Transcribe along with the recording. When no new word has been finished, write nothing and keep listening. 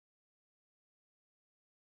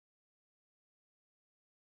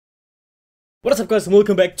What is up, guys, and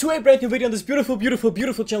welcome back to a brand new video on this beautiful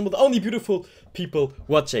channel with only beautiful people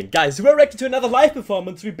watching. Guys, we're reacting to another live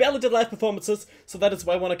performance. We barely did live performances, so that is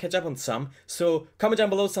why I want to catch up on some. So comment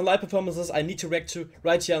down below some live performances I need to react to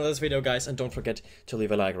right here on this video, guys, and don't forget to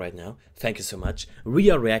leave a like right now. Thank you so much.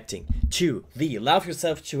 We are reacting to the Love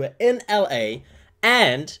Yourself tour in LA,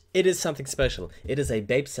 and it is something special. It is a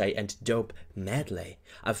Baepsae and Dope medley.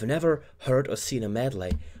 I've never heard or seen a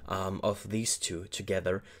medley of these two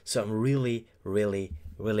together, so I'm really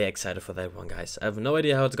excited for that one, guys. I have no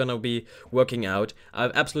idea how it's gonna be working out. I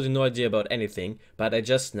have absolutely no idea about anything, but I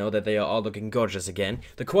just know that they are all looking gorgeous again.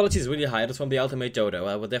 The quality is really high. It's from the Ultimate Dodo.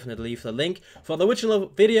 I will definitely leave the link for the original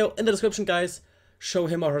video in the description, guys. Show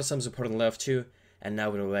him or her some support and love too. And now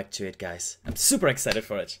we'll react to it, guys. I'm super excited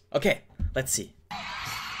for it. Okay, let's see.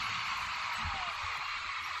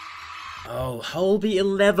 Oh, Holby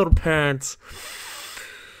in leather pants.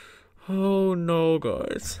 Oh no,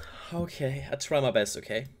 guys. Okay, I try my best,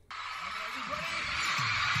 okay?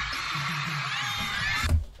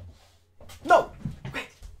 No! Wait!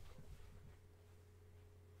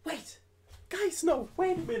 Wait! Guys, no!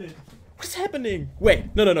 Wait a minute! What is happening?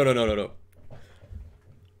 Wait! No.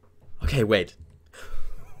 Okay, wait.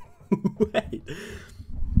 Wait.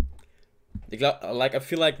 Like, I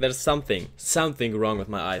feel like there's something wrong with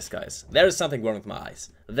my eyes, guys. There is something wrong with my eyes.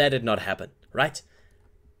 That did not happen, right?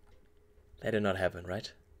 That did not happen,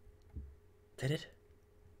 right? Did it?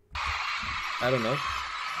 I don't know.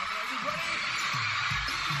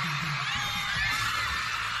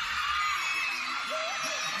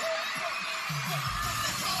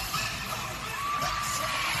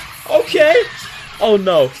 Okay! Oh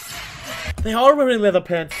no! They are wearing leather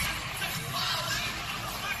pants.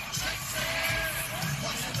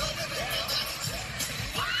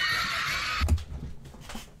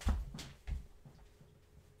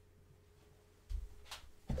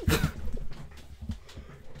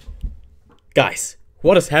 Guys,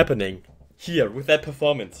 what is happening here with that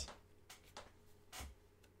performance?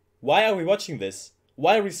 Why are we watching this?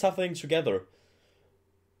 Why are we suffering together?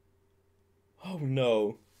 Oh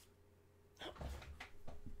no.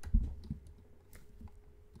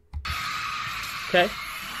 Okay.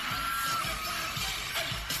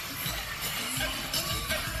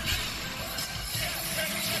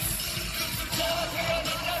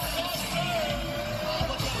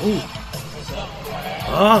 Ooh.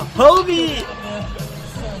 Ah, Hobie!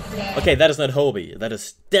 Okay, that is not Hobie. That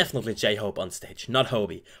is definitely J-Hope on stage, not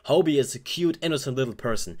Hobie. Hobie is a cute, innocent little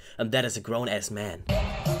person, and that is a grown-ass man.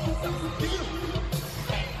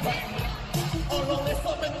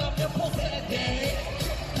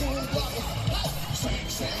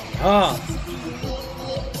 Ah,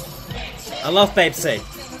 I love Baepsae.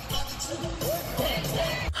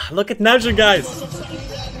 Look at Naja, guys.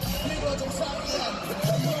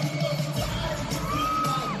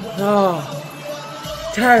 Oh,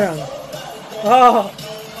 damn. Oh,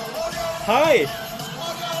 hi.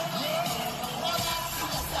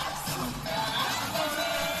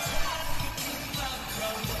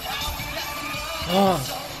 Oh,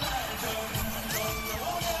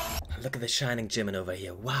 look at the shining Jimin over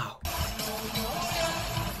here. Wow.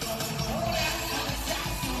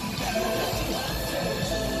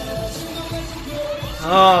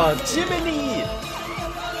 Oh, Jiminy.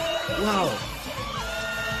 Wow.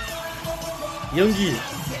 Yoongi.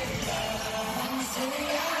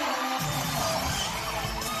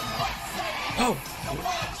 Oh.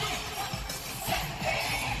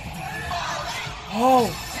 Oh.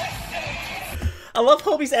 I love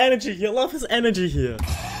Hobie's energy here. I love his energy here.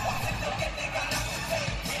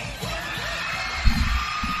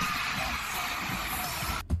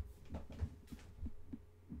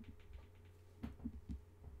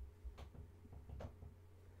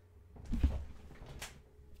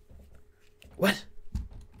 What?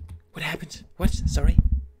 What happened? What? Sorry?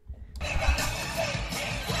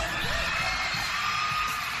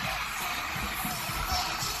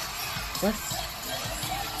 What?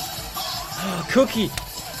 Oh, Cookie!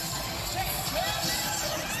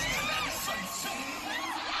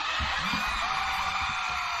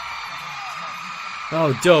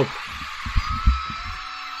 Oh, dope.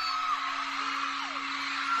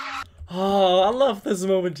 Oh, I love this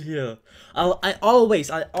moment here. I always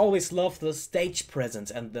love the stage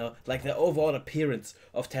presence and the overall appearance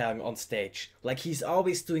of Taeyang on stage. Like, he's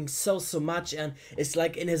always doing so much, and it's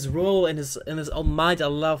like in his role, in his own mind. I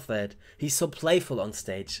love that. He's so playful on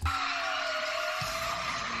stage.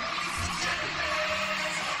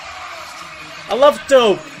 I love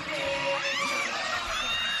Dope.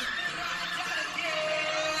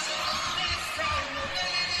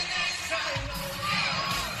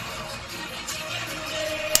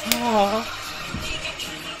 Aww.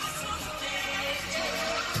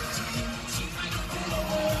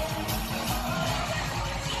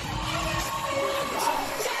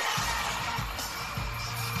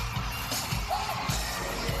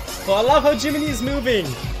 Oh, I love how Jiminy is moving.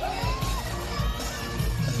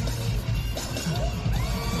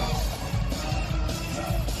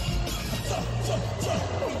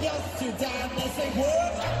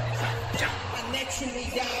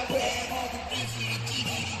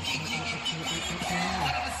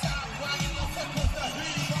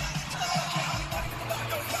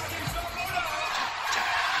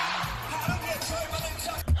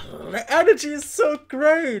 The energy is so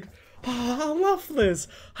great. Oh, I love this.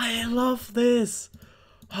 I love this.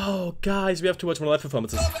 Oh, guys, we have to watch more live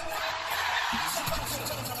performances.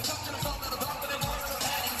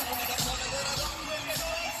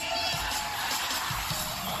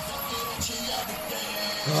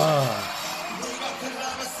 Ah.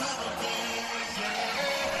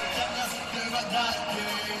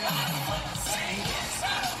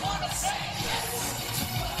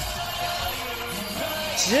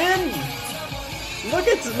 Jin! Look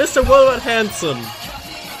at Mr. Worldwide Handsome!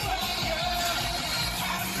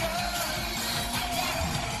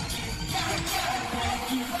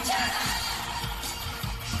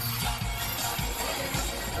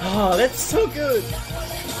 Oh, that's so good!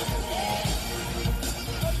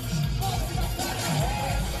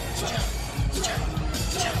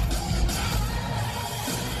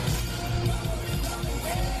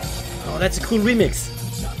 Oh, that's a cool remix!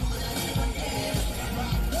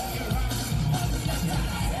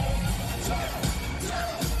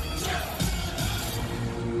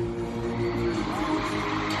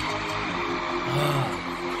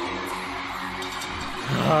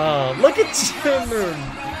 Oh, look at Jimmer!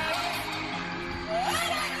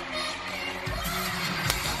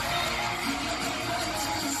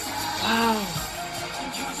 Wow!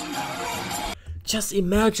 Just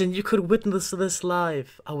imagine you could witness this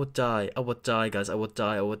live. I would die. I would die, guys. I would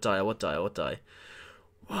die. I would die. I would die. I would die.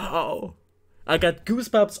 Wow! I got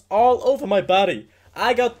goosebumps all over my body.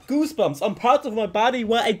 I got goosebumps on parts of my body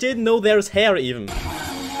where I didn't know there's hair even.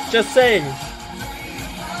 Just saying.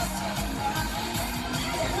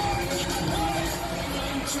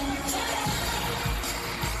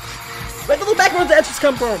 Where did the background edges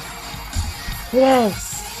come from? Wow.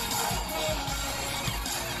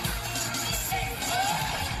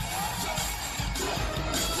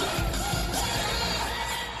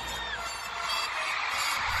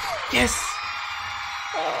 Yes.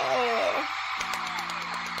 Oh.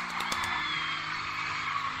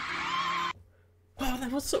 Wow, that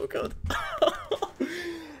was so good.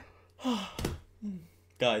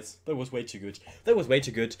 Guys, that was way too good. That was way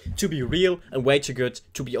too good to be real and way too good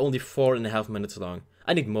to be only 4.5 minutes long.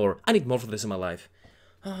 I need more. I need more for this in my life.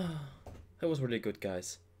 That was really good,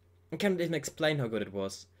 guys. I can't even explain how good it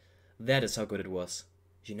was. That is how good it was.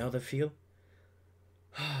 You know the feel?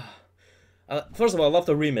 First of all, I love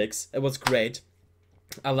the remix. It was great.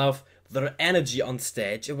 I love their energy on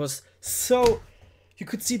stage. It was so... You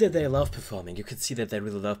could see that they love performing. You could see that they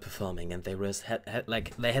really love performing, and they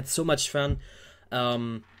they had so much fun. I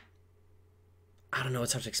don't know,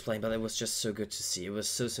 it's hard to explain, but it was just so good to see. It was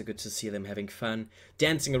so good to see them having fun,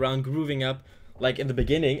 dancing around, grooving up. Like in the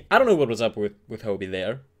beginning, I don't know what was up with Hobie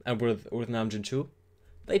there and with Namjoon too.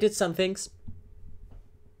 They did some things.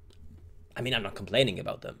 I mean, I'm not complaining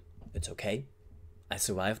about them. It's okay. I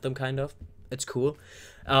survived them, kind of. It's cool.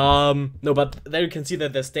 No, but there you can see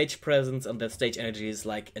that their stage presence and their stage energy is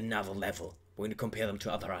like another level when you compare them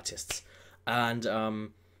to other artists.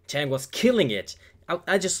 And Tang was killing it.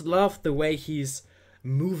 I just love the way he's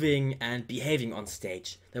moving and behaving on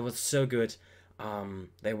stage. That was so good.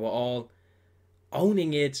 They were all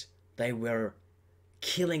owning it. They were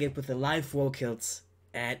killing it with the live vocals.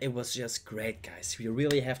 And it was just great, guys. You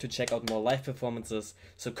really have to check out more live performances.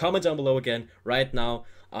 So comment down below again right now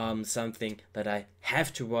something that I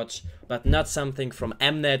have to watch, but not something from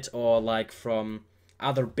Mnet or like from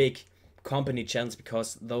other big company channels,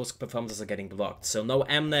 because those performances are getting blocked. So no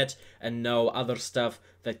Mnet and no other stuff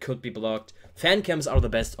that could be blocked. Fancams are the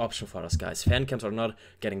best option for us, guys. Fancams are not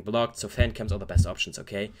getting blocked, so fancams are the best options,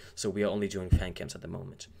 okay? So we are only doing fancams at the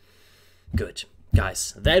moment. Good.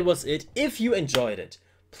 Guys, that was it. If you enjoyed it,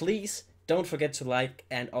 please don't forget to like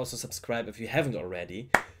and also subscribe if you haven't already.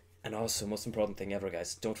 And also, most important thing ever,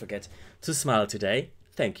 guys, don't forget to smile today.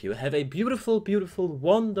 Thank you. Have a beautiful, beautiful,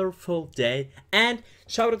 wonderful day. And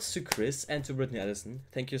shout outs to Chris and to Brittany Allison.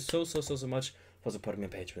 Thank you so much for supporting me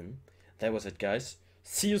on Patreon. That was it, guys.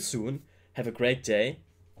 See you soon. Have a great day.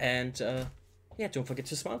 And yeah, don't forget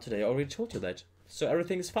to smile today. I already told you that. So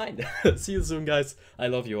everything is fine. See you soon, guys. I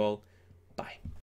love you all. Bye.